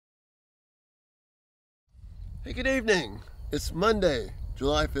Hey, good evening. It's Monday,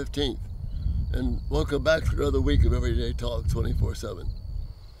 July 15th, and welcome back to another week of Everyday Talk 24/7.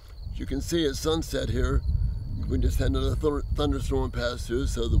 As you can see, it's sunset here. We just had another thunderstorm pass through,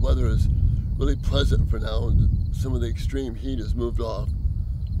 so the weather is really pleasant for now, and some of the extreme heat has moved off.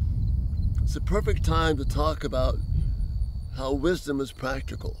 It's a perfect time to talk about how wisdom is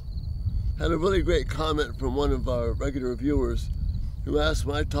practical. Had a really great comment from one of our regular viewers who asked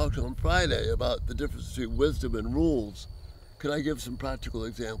when I talked on Friday about the difference between wisdom and rules, could I give some practical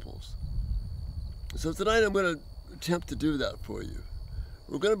examples? So tonight I'm going to attempt to do that for you.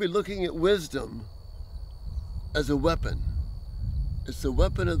 We're going to be looking at wisdom as a weapon. It's the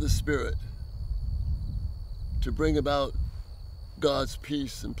weapon of the Spirit to bring about God's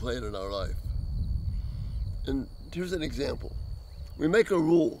peace and plan in our life. And here's an example. We make a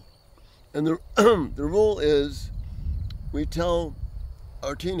rule, and the rule is we tell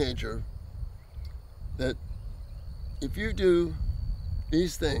our teenager that if you do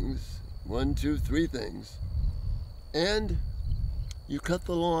these things, 1, 2, 3 things, and you cut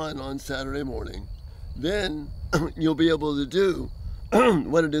the lawn on Saturday morning, then you'll be able to do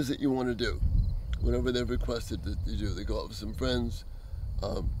what it is that you want to do, whatever they've requested that you do. They go out with some friends,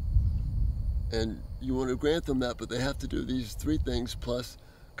 and you want to grant them that, but they have to do these 3 things plus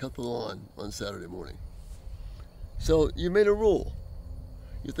cut the lawn on Saturday morning. So you made a rule.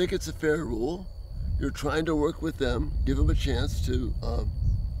 You think it's a fair rule. You're trying to work with them, give them a chance to,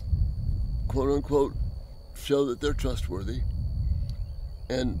 quote unquote, show that they're trustworthy.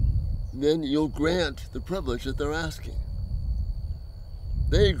 And then you'll grant the privilege that they're asking.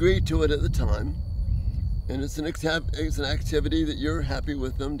 They agree to it at the time, and it's an activity that you're happy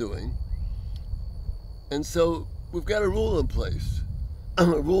with them doing. And so we've got a rule in place,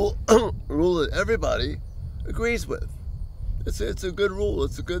 a rule that everybody agrees with. It's a good rule.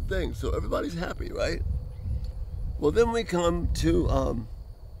 It's a good thing. So everybody's happy, right? Well, then we come to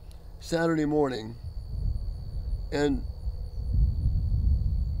Saturday morning, and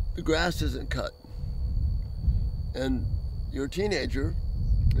the grass isn't cut, and your teenager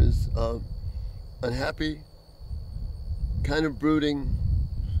is unhappy, kind of brooding,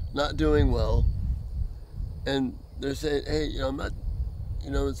 not doing well, and they're saying, "Hey, I'm not,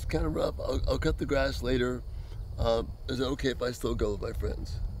 it's kind of rough. I'll cut the grass later. Is it okay if I still go with my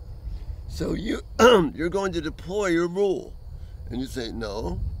friends?" So you're going to deploy your rule, and you say,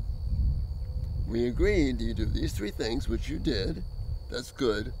 "No, we agreed you do these 3 things, which you did. That's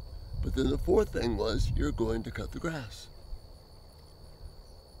good. But then the 4th thing was you're going to cut the grass."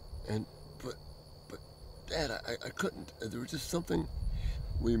 And but Dad, I couldn't. There was just something.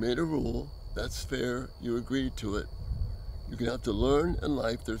 We made a rule. That's fair. You agreed to it. You're gonna have to learn in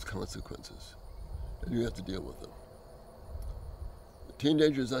life. There's consequences, and you have to deal with them. The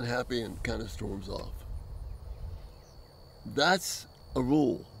teenager is unhappy and kind of storms off. That's a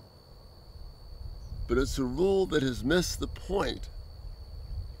rule, but it's a rule that has missed the point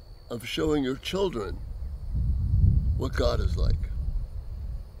of showing your children what God is like.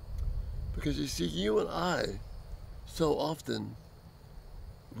 Because you see, you and I, so often,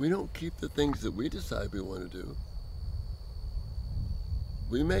 we don't keep the things that we decide we want to do.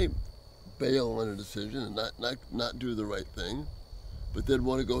 We may bail on a decision and not do the right thing, but then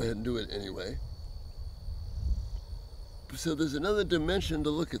want to go ahead and do it anyway. So there's another dimension to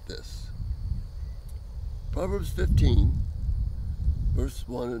look at this. Proverbs 15, verse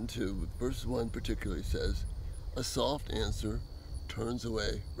 1 and 2, verse 1 particularly says, "A soft answer turns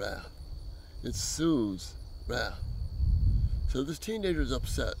away wrath." It soothes wrath. So this teenager's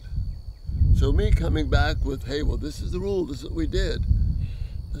upset. So me coming back with, "Hey, well, this is the rule, this is what we did,"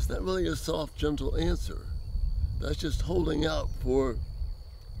 that's not really a soft, gentle answer. That's just holding out for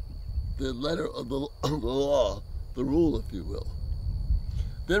the letter of the law, the rule, if you will.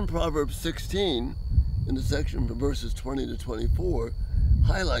 Then Proverbs 16, in the section from verses 20 to 24,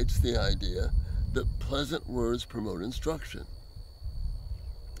 highlights the idea that pleasant words promote instruction.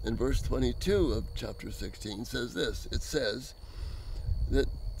 In verse 22 of chapter 16 says this. It says that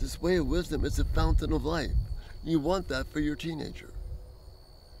this way of wisdom is a fountain of life. You want that for your teenager.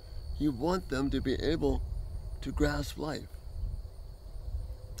 You want them to be able to grasp life.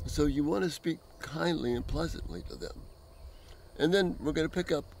 So you want to speak kindly and pleasantly to them. And then we're going to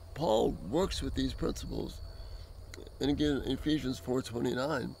pick up, Paul works with these principles. And again, in Ephesians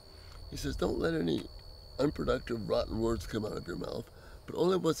 4:29, he says, "Don't let any unproductive, rotten words come out of your mouth, but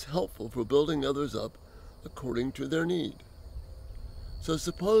only what's helpful for building others up according to their need." So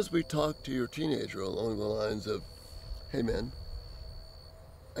suppose we talk to your teenager along the lines of, "Hey man,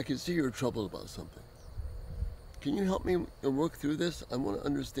 I can see you're troubled about something. Can you help me work through this? I want to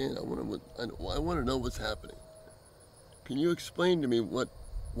understand. I want to know what's happening." can you explain to me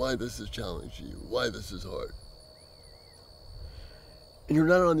why this is challenging you, why this is hard? And you're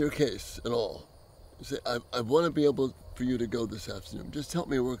not on their case at all. You say, I want to be able for you to go this afternoon. Just help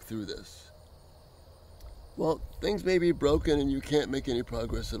me work through this. Well, things may be broken and you can't make any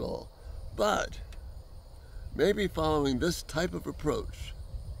progress at all. But maybe following this type of approach,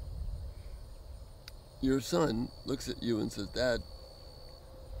 your son looks at you and says, Dad,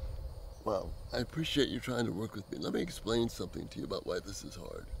 wow, I appreciate you trying to work with me. Let me explain something to you about why this is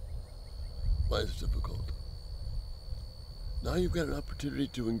hard, why it's difficult. Now you've got an opportunity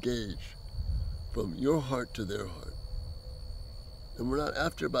to engage from your heart to their heart. And we're not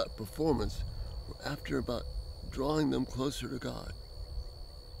after about performance, we're after about drawing them closer to God.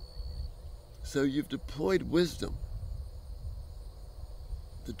 So you've deployed wisdom.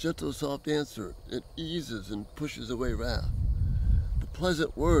 The gentle, soft answer, it eases and pushes away wrath. The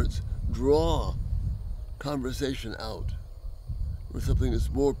pleasant words draw conversation out with something that's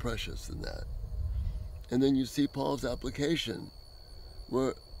more precious than that. And then you see Paul's application,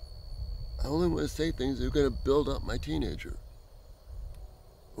 where I only want to say things that are going to build up my teenager,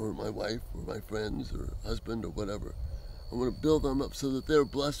 or my wife, or my friends, or husband, or whatever. I want to build them up so that they're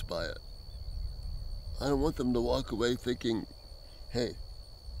blessed by it. I don't want them to walk away thinking, hey,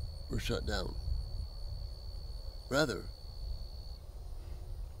 we're shut down. Rather,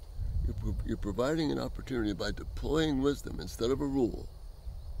 you're providing an opportunity by deploying wisdom instead of a rule,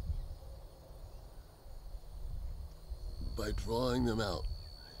 by drawing them out,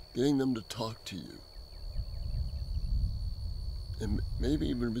 getting them to talk to you, and maybe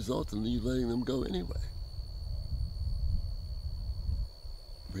even result in you letting them go anyway.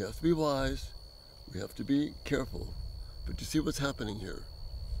 We have to be wise, we have to be careful, but you see what's happening here.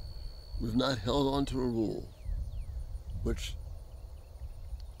 We've not held on to a rule, which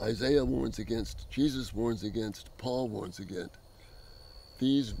Isaiah warns against, Jesus warns against, Paul warns against.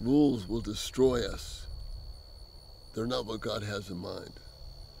 These rules will destroy us. They're not what God has in mind.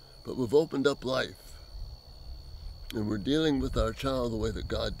 But we've opened up life, and we're dealing with our child the way that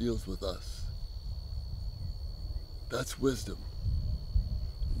God deals with us. That's wisdom.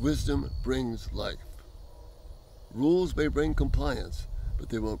 Wisdom brings life. Rules may bring compliance, but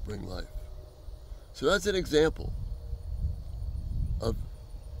they won't bring life. So that's an example of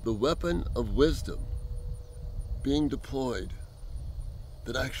the weapon of wisdom being deployed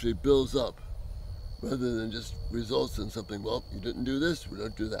that actually builds up rather than just results in something, well, you didn't do this, we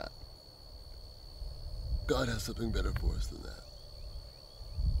don't do that. God has something better for us than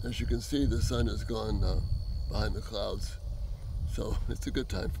that. As you can see, the sun has gone behind the clouds, so it's a good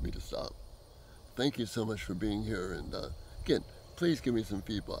time for me to stop. Thank you so much for being here, and again, please give me some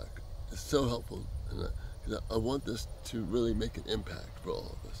feedback. It's so helpful, and I want this to really make an impact for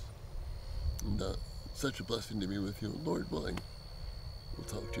all of us. And such a blessing to be with you, and Lord willing, we'll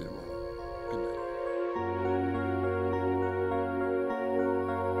talk to you tomorrow.